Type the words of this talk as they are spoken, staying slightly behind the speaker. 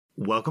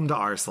Welcome to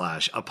r/, a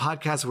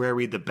podcast where I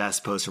read the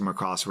best posts from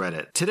across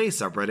Reddit. Today's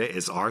subreddit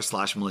is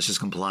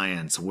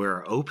r/Maliciouscompliance,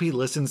 where OP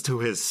listens to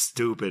his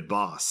stupid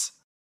boss.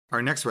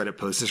 Our next Reddit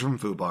post is from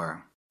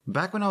Foobar.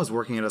 Back when I was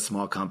working at a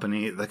small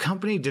company, the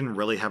company didn't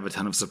really have a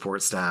ton of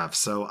support staff,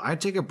 so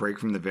I'd take a break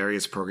from the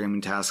various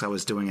programming tasks I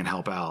was doing and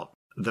help out.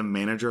 The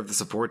manager of the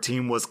support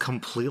team was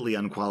completely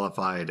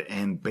unqualified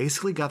and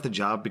basically got the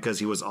job because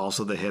he was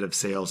also the head of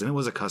sales and it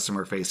was a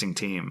customer-facing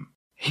team.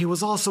 He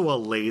was also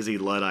a lazy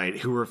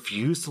Luddite who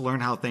refused to learn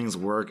how things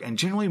work and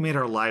generally made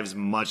our lives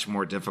much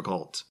more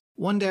difficult.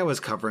 One day I was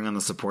covering on the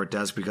support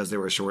desk because they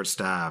were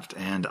short-staffed,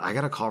 and I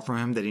got a call from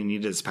him that he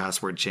needed his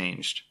password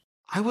changed.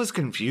 I was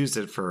confused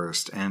at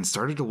first and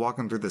started to walk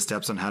him through the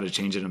steps on how to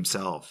change it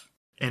himself.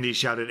 And he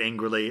shouted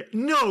angrily,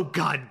 "No,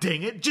 god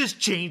dang it, just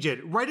change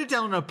it! Write it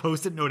down on a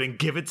post-it note and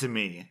give it to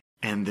me!"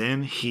 And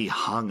then he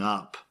hung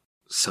up.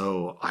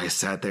 So I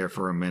sat there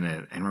for a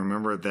minute and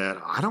remembered that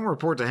I don't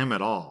report to him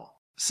at all.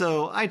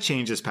 So I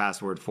changed his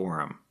password for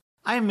him.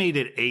 I made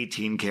it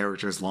 18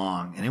 characters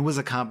long, and it was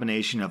a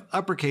combination of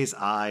uppercase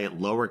I,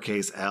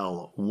 lowercase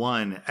l,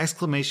 1,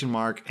 exclamation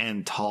mark,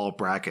 and tall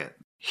bracket.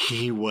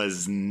 He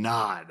was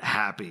not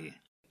happy.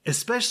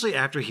 Especially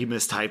after he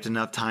mistyped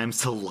enough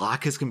times to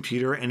lock his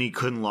computer and he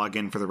couldn't log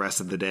in for the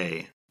rest of the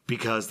day,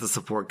 because the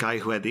support guy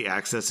who had the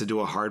access to do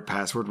a hard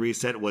password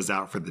reset was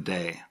out for the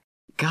day.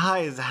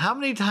 Guys, how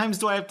many times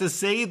do I have to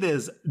say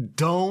this?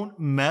 Don't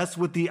mess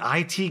with the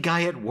IT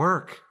guy at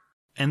work.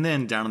 And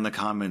then down in the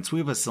comments, we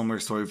have a similar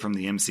story from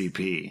the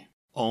MCP.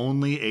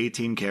 Only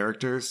 18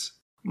 characters?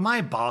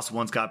 My boss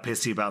once got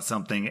pissy about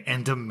something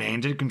and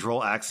demanded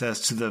control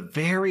access to the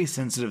very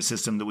sensitive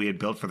system that we had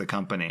built for the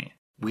company.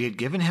 We had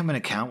given him an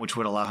account which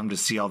would allow him to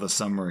see all the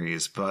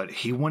summaries, but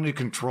he wanted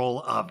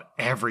control of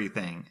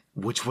everything,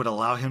 which would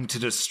allow him to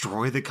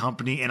destroy the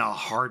company in a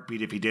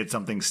heartbeat if he did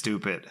something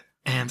stupid.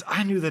 And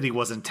I knew that he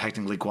wasn't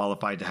technically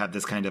qualified to have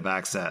this kind of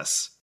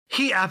access.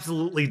 He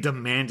absolutely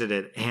demanded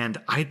it, and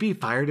I'd be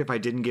fired if I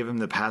didn't give him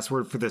the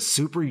password for the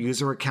super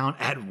user account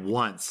at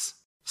once.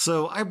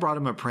 So I brought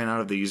him a printout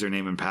of the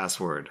username and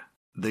password.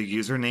 The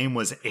username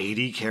was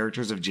 80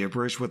 characters of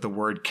gibberish with the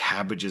word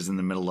cabbages in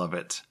the middle of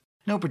it.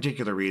 No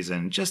particular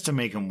reason, just to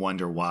make him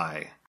wonder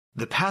why.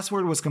 The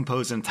password was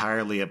composed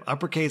entirely of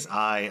uppercase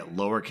I,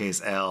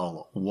 lowercase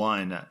l,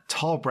 1,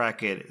 tall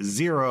bracket,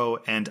 0,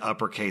 and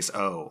uppercase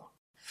O.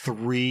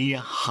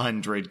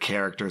 300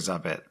 characters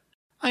of it.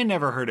 I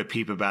never heard a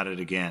peep about it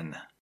again.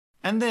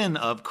 And then,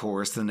 of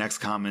course, the next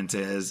comment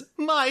is,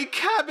 "My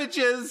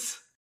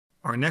cabbages!"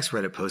 Our next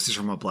Reddit post is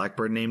from a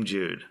blackbird named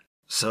Jude.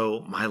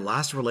 So, my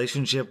last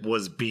relationship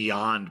was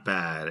beyond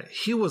bad.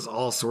 He was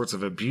all sorts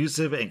of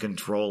abusive and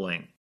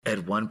controlling.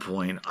 At one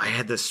point, I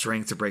had the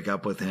strength to break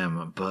up with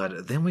him,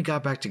 but then we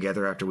got back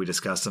together after we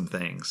discussed some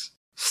things.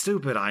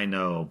 Stupid, I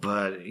know,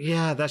 but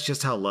yeah, that's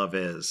just how love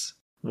is.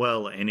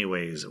 Well,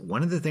 anyways,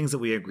 one of the things that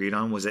we agreed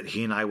on was that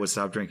he and I would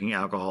stop drinking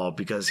alcohol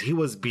because he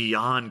was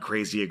beyond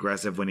crazy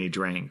aggressive when he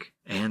drank,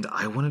 and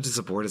I wanted to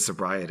support his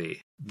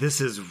sobriety. This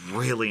is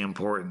really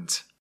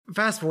important.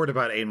 Fast forward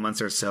about 8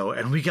 months or so,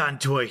 and we got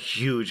into a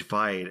huge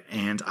fight,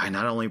 and I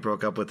not only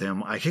broke up with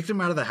him, I kicked him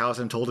out of the house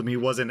and told him he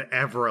wasn't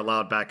ever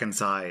allowed back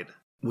inside.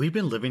 We'd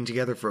been living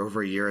together for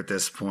over a year at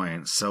this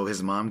point, so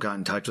his mom got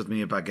in touch with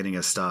me about getting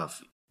his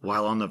stuff.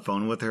 While on the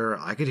phone with her,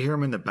 I could hear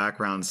him in the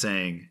background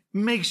saying,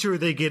 "Make sure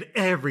they get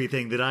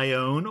everything that I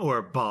own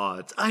or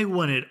bought. I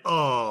want it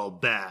all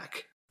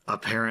back."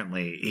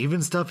 Apparently,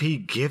 even stuff he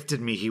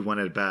gifted me he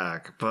wanted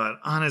back, but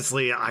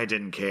honestly, I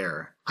didn't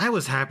care. I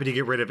was happy to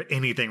get rid of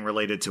anything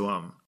related to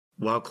him.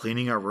 While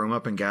cleaning our room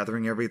up and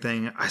gathering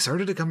everything, I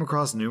started to come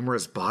across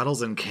numerous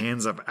bottles and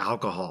cans of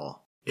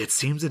alcohol. It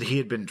seems that he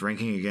had been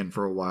drinking again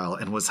for a while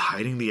and was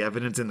hiding the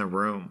evidence in the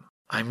room.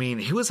 I mean,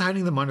 he was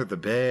hiding them under the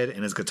bed,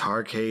 in his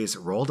guitar case,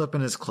 rolled up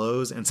in his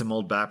clothes, and some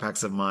old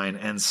backpacks of mine,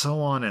 and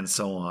so on and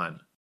so on.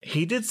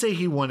 He did say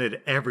he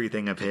wanted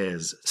everything of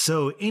his,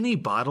 so any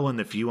bottle and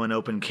the few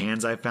unopened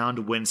cans I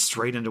found went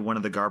straight into one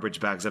of the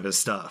garbage bags of his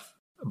stuff.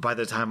 By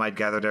the time I'd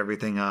gathered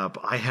everything up,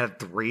 I had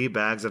 3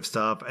 bags of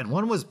stuff, and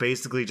one was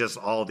basically just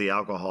all the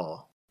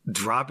alcohol.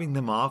 Dropping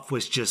them off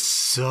was just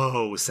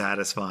so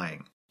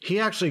satisfying. He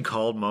actually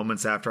called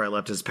moments after I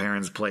left his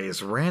parents'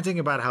 place, ranting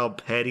about how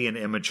petty and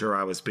immature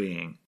I was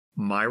being.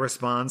 My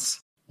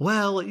response?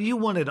 Well, you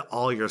wanted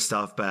all your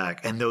stuff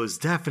back, and those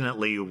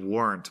definitely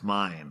weren't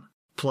mine.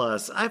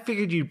 Plus, I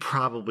figured you'd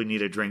probably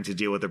need a drink to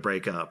deal with the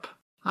breakup.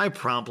 I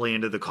promptly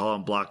ended the call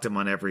and blocked him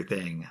on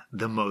everything.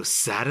 The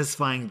most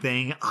satisfying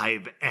thing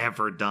I've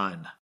ever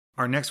done.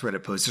 Our next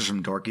Reddit post is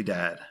from Dorky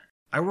Dad.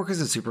 I work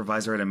as a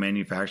supervisor at a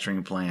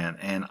manufacturing plant,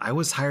 and I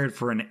was hired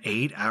for an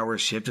 8-hour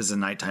shift as a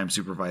nighttime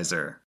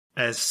supervisor.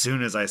 As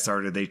soon as I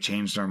started, they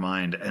changed their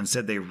mind and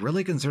said they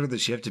really considered the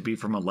shift to be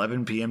from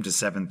 11 p.m. to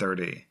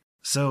 7:30.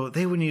 So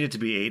they would need it to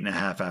be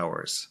 8.5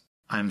 hours.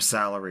 I'm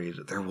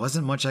salaried, there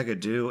wasn't much I could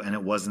do, and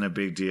it wasn't a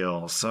big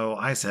deal, so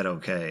I said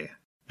okay.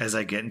 As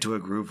I get into a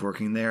groove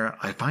working there,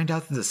 I find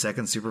out that the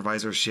second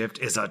supervisor shift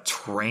is a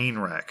train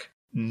wreck.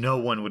 No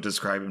one would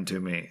describe him to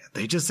me.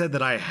 They just said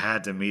that I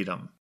had to meet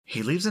him.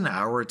 He leaves an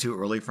hour or two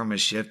early from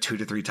his shift 2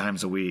 to 3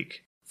 times a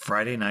week.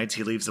 Friday nights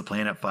he leaves the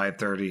plant at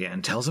 5:30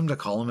 and tells him to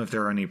call him if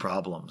there are any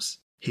problems.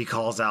 He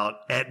calls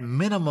out at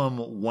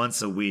minimum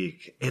once a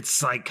week. It's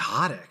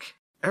psychotic.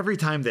 Every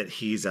time that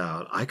he's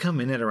out, I come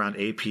in at around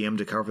 8 p.m.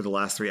 to cover the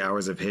last 3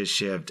 hours of his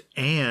shift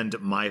and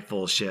my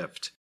full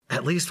shift.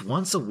 At least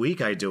once a week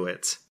I do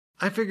it.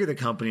 I figure the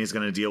company is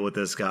going to deal with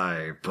this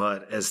guy,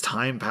 but as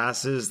time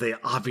passes, they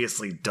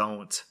obviously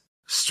don't.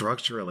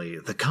 Structurally,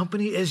 the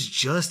company is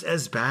just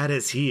as bad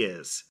as he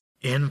is.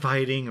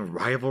 Infighting,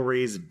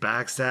 rivalries,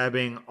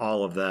 backstabbing,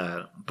 all of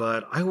that.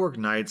 But I work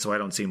nights, so I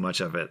don't see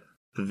much of it.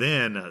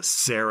 Then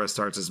Sarah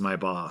starts as my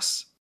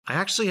boss. I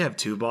actually have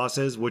 2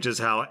 bosses, which is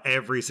how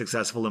every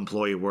successful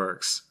employee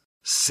works.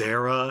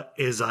 Sarah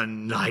is a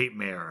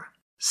nightmare.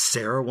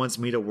 Sarah wants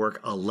me to work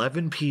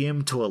 11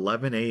 p.m. to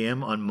 11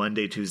 a.m. on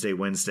Monday, Tuesday,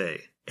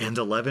 Wednesday, and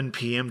 11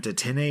 p.m. to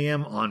 10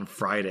 a.m. on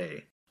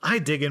Friday. I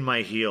dig in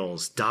my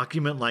heels,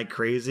 document like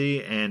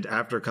crazy, and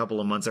after a couple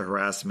of months of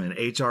harassment,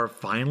 HR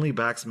finally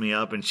backs me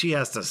up and she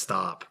has to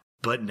stop.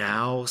 But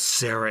now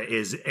Sarah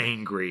is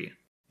angry,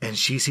 and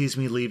she sees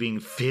me leaving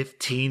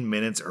 15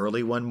 minutes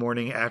early one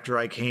morning after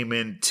I came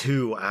in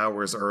 2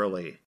 hours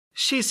early.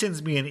 She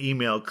sends me an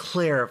email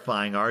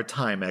clarifying our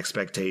time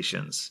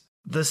expectations.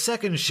 The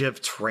second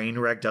shift train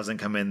wreck doesn't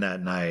come in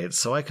that night,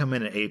 so I come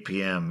in at 8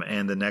 p.m.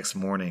 and the next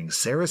morning,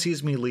 Sarah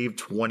sees me leave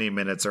 20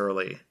 minutes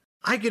early.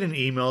 I get an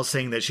email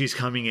saying that she's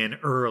coming in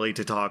early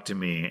to talk to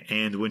me,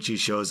 and when she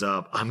shows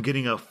up, I'm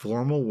getting a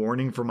formal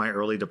warning for my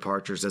early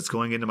departures that's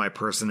going into my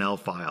personnel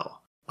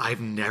file.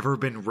 I've never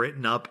been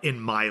written up in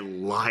my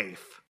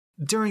life.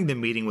 During the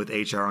meeting with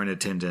HR in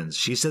attendance,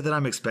 she said that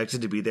I'm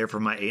expected to be there for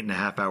my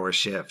 8.5-hour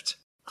shift.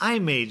 I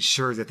made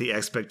sure that the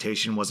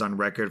expectation was on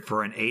record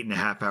for an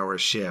 8.5-hour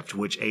shift,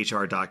 which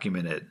HR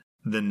documented.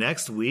 The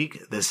next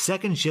week, the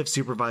second shift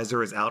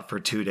supervisor is out for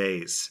 2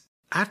 days.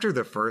 After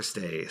the first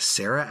day,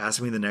 Sarah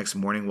asked me the next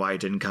morning why I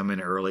didn't come in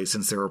early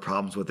since there were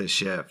problems with his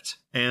shift.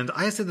 And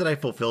I said that I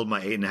fulfilled my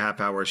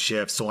 8.5-hour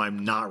shift, so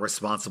I'm not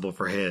responsible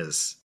for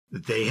his.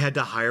 They had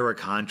to hire a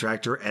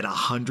contractor at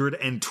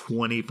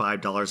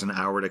 $125 an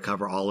hour to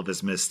cover all of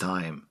his missed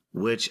time,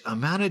 which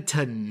amounted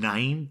to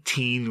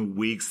 19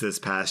 weeks this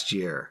past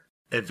year.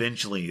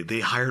 Eventually,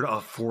 they hired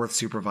a 4th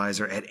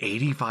supervisor at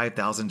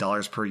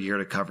 $85,000 per year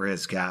to cover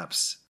his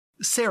gaps.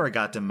 Sarah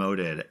got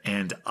demoted,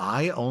 and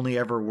I only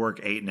ever work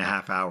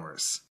 8.5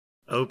 hours.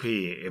 OP,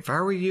 if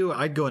I were you,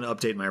 I'd go and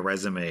update my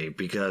resume,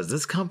 because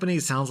this company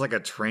sounds like a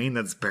train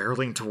that's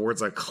barreling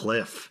towards a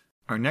cliff.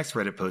 Our next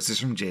Reddit post is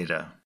from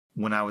Jada.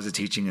 When I was a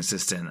teaching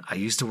assistant, I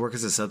used to work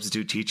as a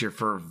substitute teacher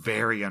for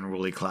very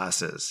unruly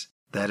classes.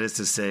 That is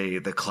to say,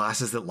 the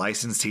classes that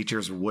licensed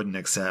teachers wouldn't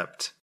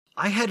accept.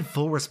 I had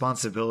full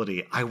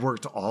responsibility, I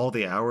worked all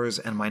the hours,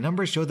 and my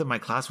numbers showed that my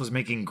class was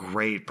making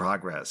great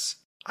progress.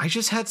 I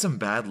just had some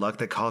bad luck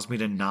that caused me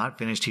to not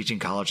finish teaching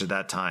college at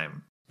that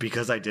time.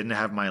 Because I didn't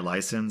have my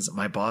license,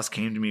 my boss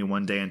came to me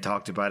one day and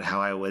talked about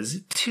how I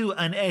was too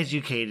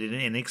uneducated and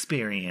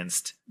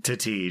inexperienced to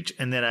teach,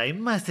 and that I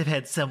must have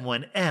had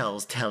someone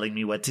else telling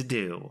me what to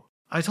do.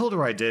 I told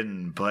her I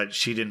didn't, but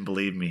she didn't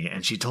believe me,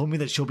 and she told me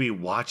that she'll be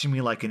watching me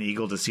like an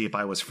eagle to see if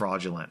I was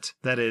fraudulent.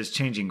 That is,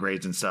 changing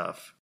grades and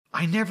stuff.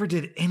 I never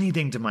did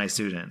anything to my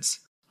students.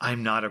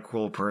 I'm not a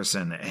cruel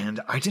person, and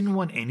I didn't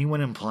want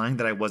anyone implying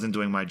that I wasn't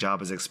doing my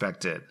job as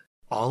expected.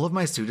 All of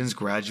my students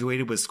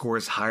graduated with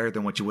scores higher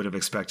than what you would have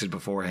expected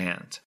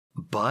beforehand.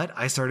 But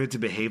I started to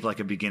behave like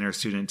a beginner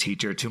student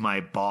teacher to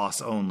my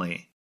boss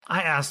only.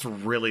 I asked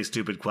really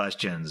stupid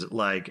questions,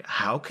 like,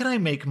 how can I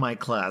make my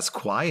class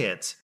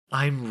quiet?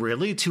 I'm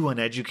really too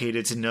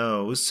uneducated to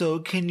know, so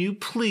can you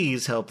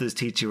please help this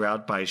teacher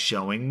out by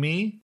showing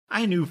me?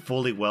 I knew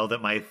fully well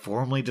that my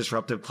formerly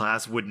disruptive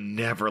class would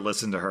never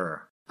listen to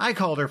her. I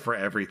called her for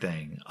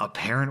everything. A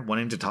parent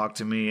wanting to talk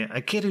to me,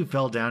 a kid who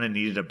fell down and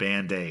needed a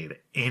band-aid,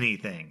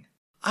 anything.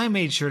 I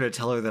made sure to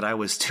tell her that I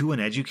was too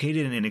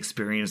uneducated and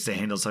inexperienced to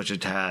handle such a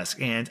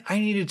task, and I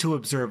needed to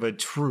observe a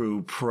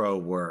true pro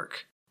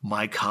work.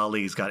 My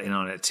colleagues got in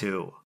on it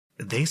too.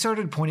 They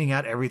started pointing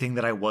out everything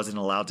that I wasn't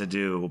allowed to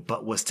do,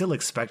 but was still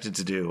expected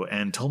to do,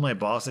 and told my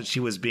boss that she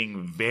was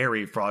being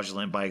very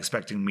fraudulent by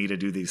expecting me to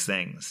do these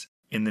things.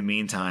 In the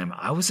meantime,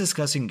 I was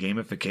discussing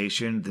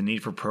gamification, the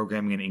need for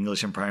programming in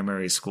English in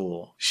primary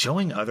school,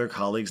 showing other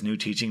colleagues new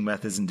teaching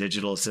methods and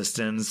digital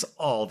assistants,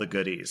 all the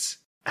goodies.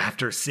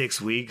 After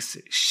 6 weeks,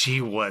 she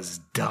was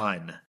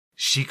done.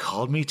 She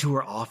called me to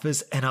her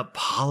office and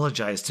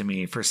apologized to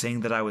me for saying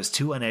that I was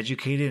too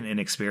uneducated and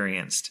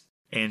inexperienced.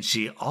 And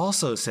she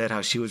also said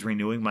how she was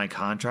renewing my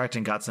contract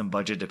and got some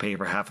budget to pay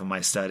for half of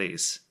my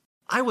studies.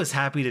 I was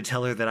happy to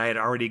tell her that I had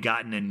already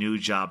gotten a new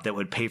job that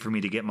would pay for me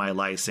to get my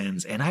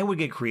license, and I would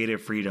get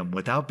creative freedom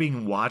without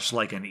being watched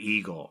like an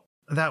eagle.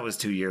 That was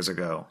 2 years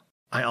ago.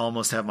 I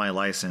almost have my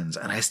license,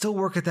 and I still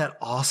work at that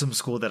awesome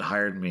school that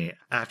hired me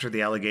after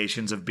the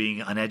allegations of being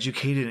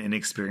uneducated and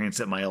inexperienced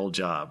at my old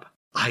job.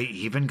 I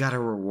even got a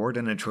reward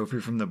and a trophy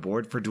from the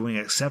board for doing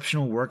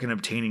exceptional work and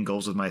obtaining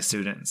goals with my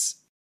students.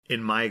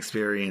 In my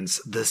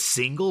experience, the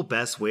single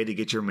best way to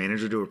get your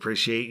manager to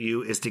appreciate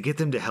you is to get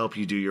them to help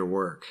you do your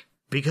work.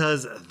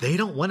 Because they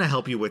don't want to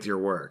help you with your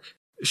work.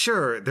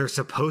 Sure, they're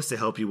supposed to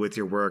help you with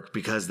your work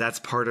because that's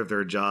part of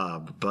their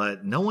job,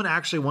 but no one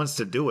actually wants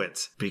to do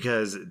it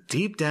because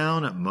deep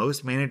down,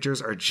 most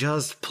managers are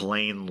just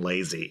plain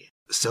lazy.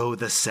 So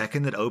the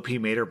second that OP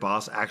made her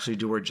boss actually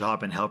do her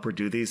job and help her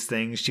do these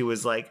things, she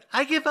was like,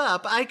 I give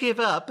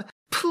up.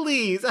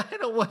 Please, I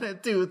don't want to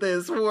do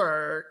this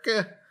work.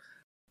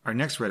 Our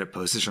next Reddit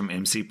post is from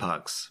MC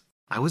Pucks.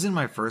 I was in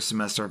my first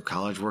semester of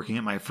college working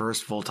at my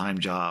first full-time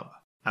job.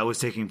 I was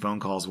taking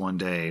phone calls one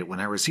day when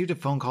I received a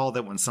phone call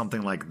that went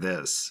something like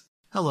this.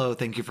 Hello,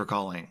 thank you for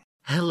calling.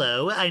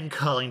 Hello, I'm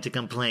calling to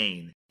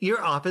complain.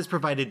 Your office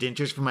provided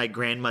dentures for my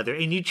grandmother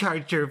and you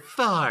charged her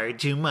far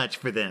too much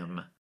for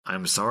them.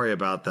 I'm sorry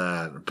about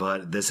that,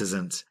 but this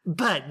isn't...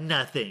 But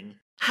nothing.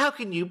 How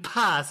can you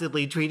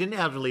possibly treat an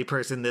elderly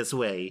person this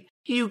way?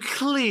 You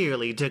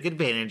clearly took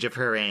advantage of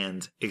her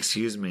and...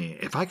 Excuse me,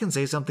 if I can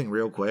say something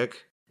real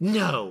quick?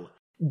 No,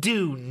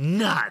 do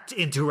not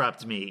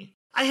interrupt me.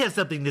 I have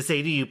something to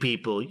say to you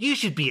people. You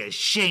should be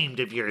ashamed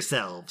of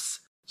yourselves.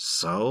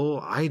 So,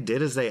 I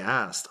did as they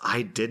asked.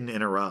 I didn't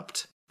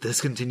interrupt.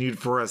 This continued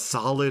for a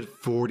solid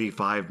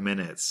 45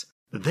 minutes.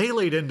 They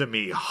laid into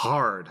me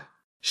hard.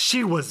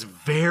 She was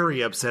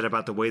very upset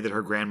about the way that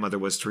her grandmother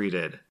was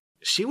treated.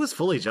 She was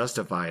fully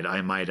justified,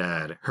 I might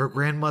add. Her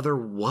grandmother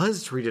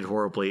was treated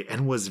horribly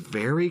and was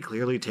very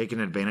clearly taken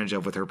advantage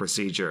of with her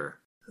procedure.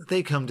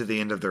 They come to the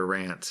end of their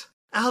rant.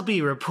 I'll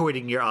be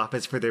reporting your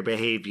office for their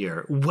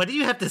behavior. What do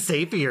you have to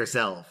say for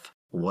yourself?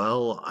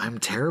 Well, I'm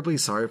terribly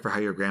sorry for how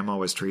your grandma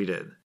was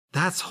treated.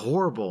 That's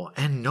horrible,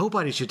 and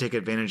nobody should take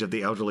advantage of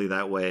the elderly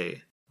that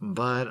way.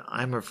 But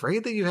I'm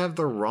afraid that you have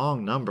the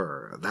wrong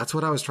number. That's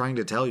what I was trying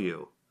to tell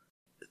you.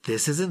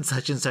 This isn't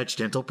such and such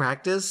dental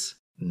practice?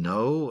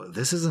 No,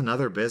 this is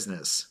another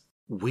business.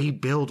 We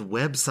build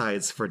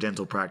websites for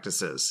dental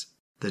practices.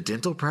 The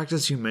dental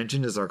practice you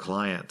mentioned is our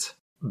client.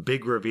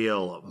 Big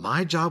reveal,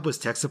 my job was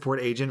tech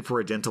support agent for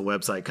a dental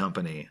website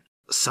company.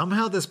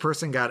 Somehow this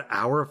person got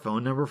our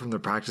phone number from the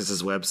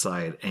practice's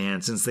website,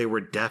 and since they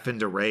were deafened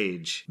to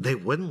rage, they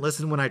wouldn't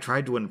listen when I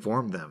tried to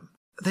inform them.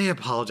 They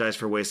apologized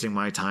for wasting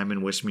my time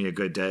and wished me a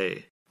good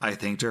day. I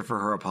thanked her for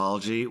her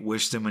apology,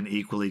 wished them an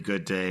equally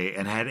good day,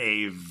 and had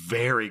a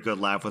very good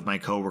laugh with my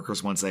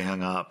coworkers once they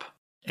hung up.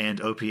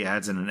 And OP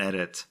adds in an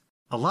edit.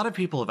 A lot of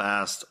people have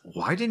asked,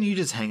 why didn't you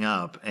just hang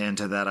up? And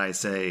to that I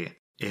say,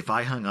 if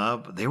I hung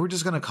up, they were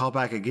just going to call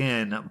back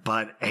again,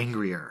 but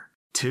angrier.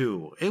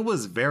 2. It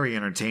was very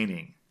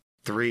entertaining.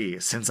 3.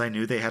 Since I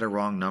knew they had a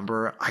wrong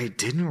number, I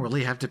didn't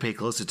really have to pay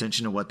close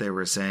attention to what they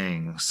were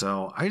saying,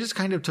 so I just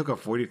kind of took a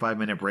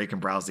 45-minute break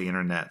and browsed the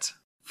internet.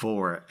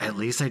 4. At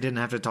least I didn't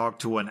have to talk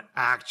to an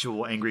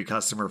actual angry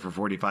customer for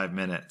 45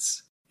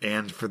 minutes.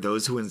 And for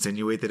those who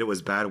insinuate that it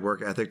was bad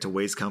work ethic to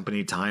waste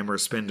company time or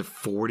spend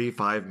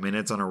 45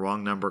 minutes on a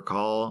wrong number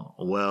call,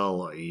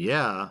 well,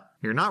 yeah,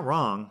 you're not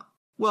wrong.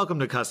 Welcome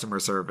to customer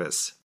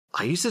service.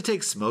 I used to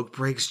take smoke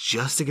breaks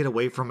just to get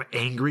away from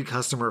angry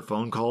customer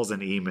phone calls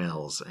and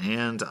emails,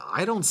 and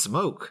I don't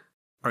smoke.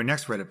 Our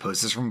next Reddit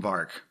post is from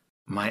Bark.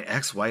 My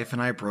ex-wife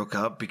and I broke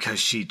up because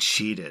she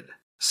cheated,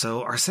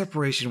 so our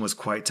separation was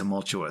quite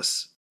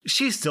tumultuous.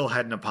 She still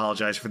hadn't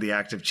apologized for the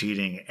act of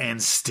cheating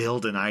and still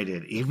denied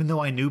it, even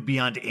though I knew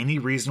beyond any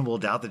reasonable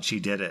doubt that she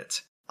did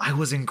it. I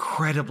was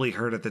incredibly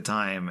hurt at the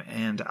time,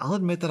 and I'll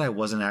admit that I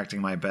wasn't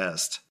acting my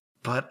best.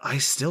 But I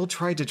still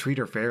tried to treat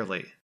her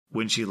fairly.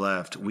 When she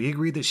left, we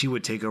agreed that she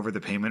would take over the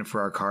payment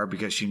for our car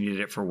because she needed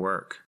it for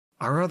work.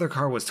 Our other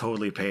car was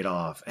totally paid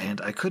off, and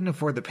I couldn't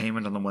afford the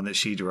payment on the one that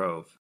she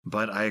drove.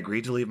 But I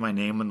agreed to leave my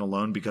name on the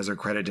loan because her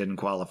credit didn't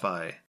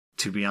qualify.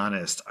 To be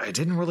honest, I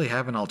didn't really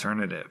have an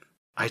alternative.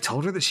 I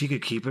told her that she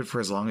could keep it for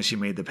as long as she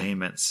made the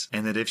payments,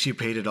 and that if she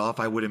paid it off,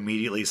 I would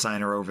immediately sign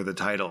her over the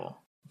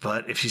title.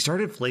 But if she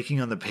started flaking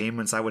on the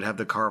payments, I would have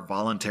the car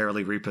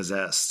voluntarily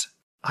repossessed.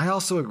 I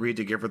also agreed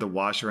to give her the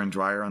washer and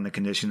dryer on the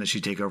condition that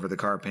she take over the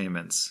car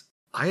payments.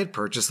 I had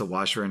purchased the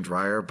washer and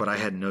dryer, but I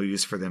had no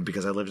use for them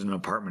because I lived in an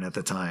apartment at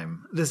the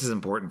time. This is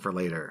important for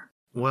later.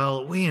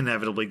 Well, we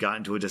inevitably got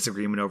into a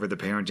disagreement over the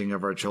parenting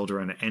of our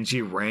children, and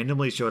she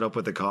randomly showed up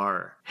with the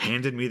car,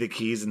 handed me the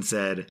keys, and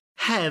said,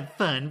 "Have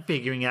fun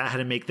figuring out how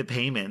to make the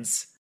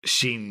payments."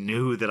 She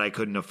knew that I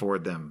couldn't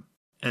afford them.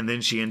 And then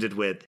she ended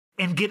with,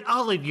 "And get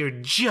all of your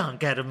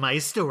junk out of my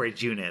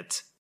storage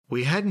unit."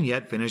 We hadn't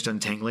yet finished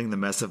untangling the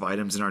mess of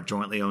items in our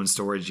jointly owned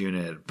storage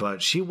unit,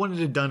 but she wanted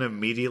it done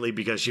immediately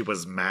because she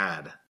was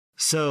mad.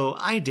 So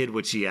I did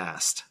what she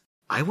asked.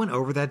 I went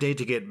over that day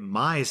to get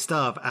my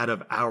stuff out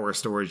of our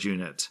storage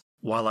unit.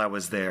 While I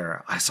was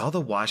there, I saw the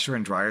washer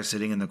and dryer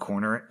sitting in the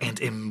corner and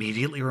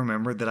immediately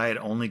remembered that I had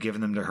only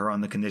given them to her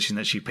on the condition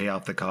that she pay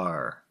off the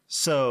car.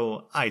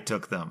 So I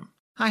took them.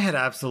 I had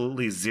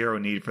absolutely zero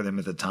need for them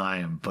at the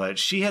time, but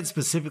she had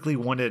specifically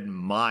wanted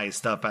my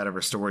stuff out of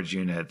her storage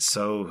unit,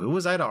 so who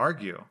was I to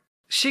argue?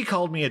 She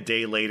called me a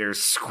day later,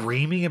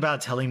 screaming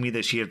about telling me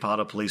that she had filed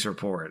a police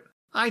report.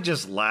 I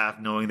just laughed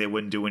knowing they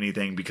wouldn't do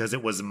anything because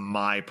it was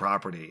my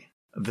property.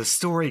 The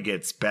story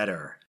gets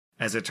better.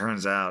 As it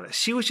turns out,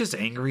 she was just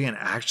angry and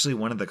actually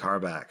wanted the car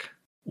back.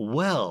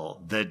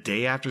 Well, the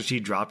day after she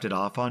dropped it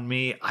off on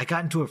me, I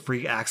got into a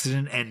freak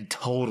accident and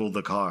totaled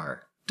the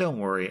car. Don't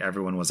worry,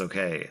 everyone was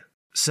okay.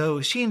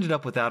 So she ended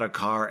up without a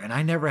car and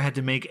I never had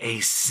to make a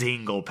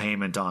single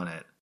payment on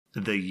it.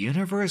 The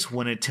universe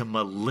wanted to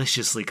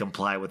maliciously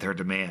comply with her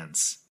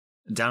demands.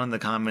 Down in the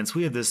comments,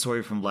 we have this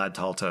story from Vlad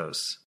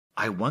Taltos.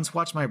 I once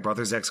watched my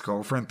brother's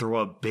ex-girlfriend throw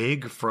a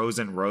big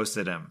frozen roast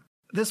at him.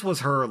 This was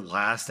her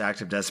last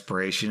act of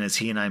desperation as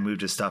he and I moved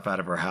his stuff out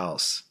of her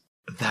house.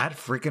 That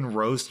freaking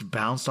roast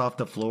bounced off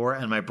the floor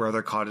and my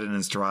brother caught it in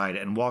his stride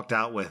and walked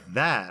out with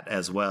that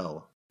as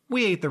well.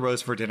 We ate the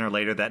roast for dinner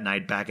later that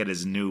night back at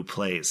his new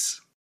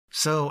place.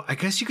 So I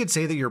guess you could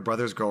say that your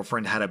brother's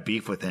girlfriend had a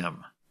beef with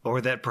him.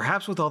 Or that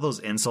perhaps with all those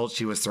insults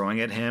she was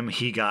throwing at him,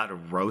 he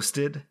got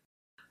roasted.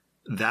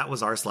 That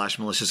was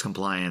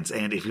r/maliciouscompliance,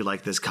 and if you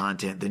like this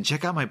content, then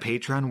check out my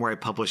Patreon where I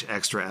publish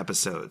extra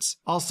episodes.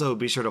 Also,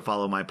 be sure to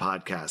follow my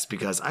podcast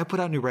because I put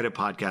out new Reddit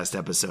podcast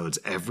episodes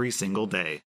every single day.